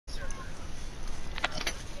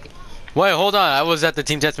Wait, hold on. I was at the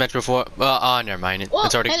team deathmatch before. Oh, never mind. Whoa,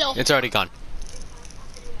 It's already hello. it's already gone.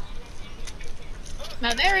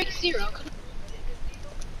 Maverick 0.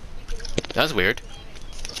 That's weird.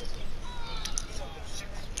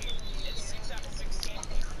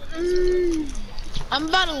 I'm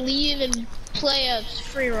about to leave and play a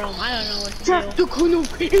free roam. I don't know what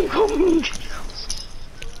to do. Incoming.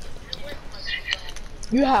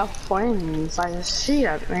 You have friends. I see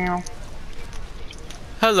it now.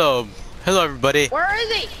 Hello, hello everybody. Where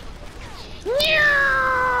is he?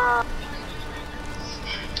 Ow!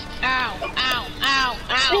 Ow! Ow! Ow!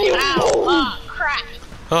 Ow! Oh crap!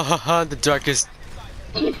 Ha ha ha! The darkest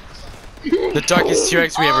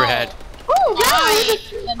T-Rex we ever had. Oh I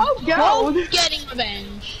god! am Oh god! both getting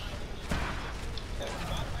revenge.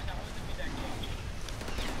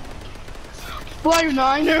 Fire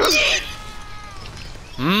Niner!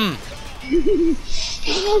 Mmm.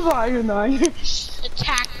 Fire Niner!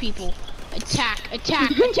 Attack people. Attack!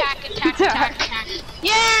 Attack! Attack! Attack! Attack! Attack!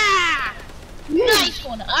 Yeah! Nice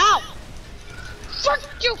one! Ow! Fuck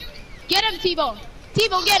you! Get him, T-Bone!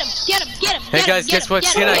 T-Bone, get him! Get him! Get him! Hey guys, guess what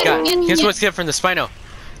skin I got? Guess what skin from the Spino?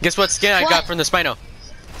 Guess what skin I got from the Spino?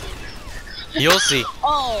 You'll see.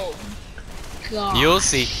 Oh god. You'll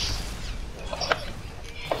see.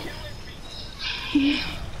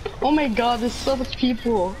 Oh my god, there's so much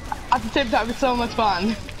people. At the same time, it's so much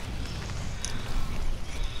fun.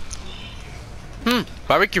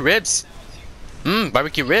 Barbecue ribs.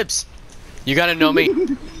 Barbecue ribs. You gotta know me.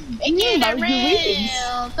 Bacon and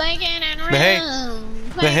ribs. Bacon and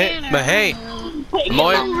ribs. But hey, I'm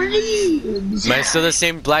I still the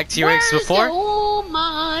same black T-Rex before? Oh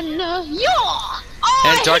man, yeah. Oh,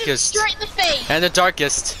 And I hit him darkest. straight in the face. And the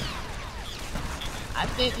darkest. I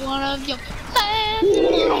bit one of your face.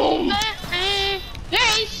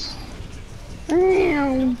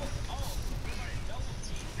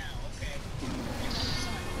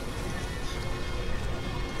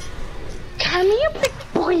 Come here, big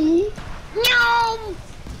boy. No.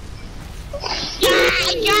 Yeah,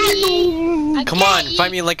 I got you. I Come got on, you.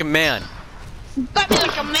 fight me like a man. Fight me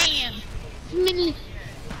like a man.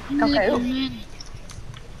 Okay.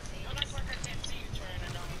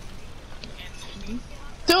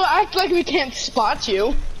 Don't act like we can't spot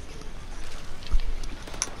you.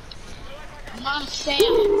 I'm on Sam.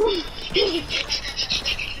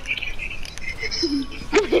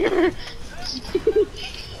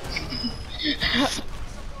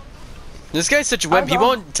 This guy's such a wimp. He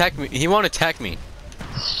won't attack me. He won't attack me.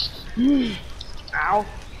 Ow.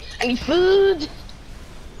 I need food.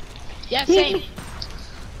 Yeah, same.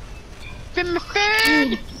 From my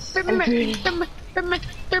bird. From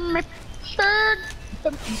my bird.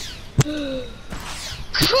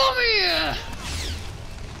 Come here.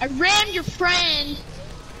 I rammed your friend.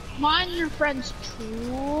 I'm on your friend's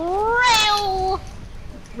trail.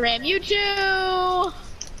 Ram you too.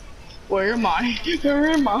 Where am I? Where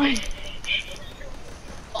am I?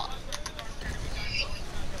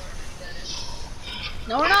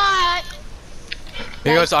 No, we're not. He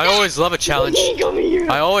goes, I always love a challenge. Come here.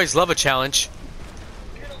 I always love a challenge.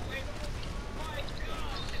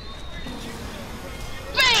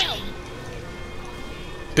 Bam.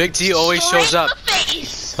 Big T always shows up. Straight in the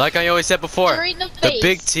face. Like I always said before, Straight in the the face.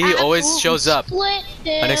 Big T always shows up Split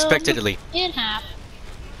them unexpectedly. in half.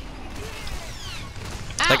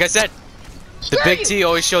 Like I said, the Screw Big you. T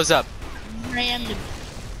always shows up. Random.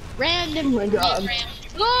 Random. Oh my god. Random.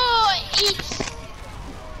 Oh, eat.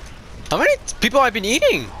 How many people I've been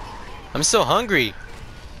eating? I'm so hungry.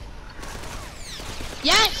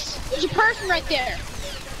 Yes, there's a person right there.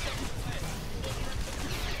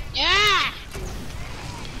 Yeah.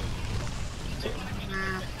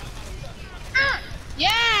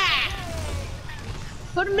 Yeah.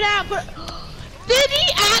 Put him down. Did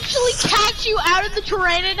he actually catch you out of the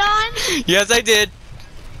Pteranodon? Yes, I did.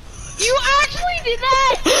 You actually did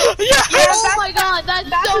that? Yes! Oh my god, that's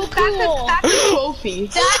so cool. That's a trophy.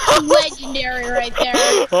 That's legendary right there.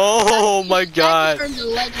 Oh my god. That's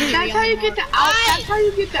legendary. That's how you get the That's how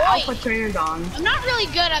you get the Alpha Pteranodon. I'm not really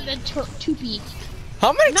good at the 2P.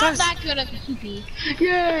 How many Not times? that good at the 2P.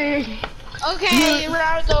 Yay! Okay,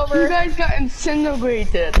 round's You over. guys got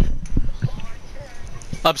incinerated.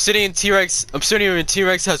 Obsidian T-Rex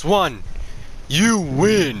has won. You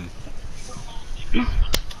win.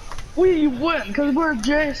 We win because we're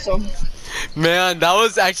Jason. Man, that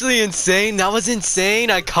was actually insane. That was insane.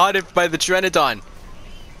 I caught it by the Pteranodon.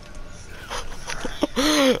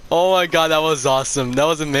 Oh my god, that was awesome. That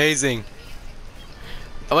was amazing.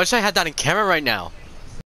 I wish I had that in camera right now.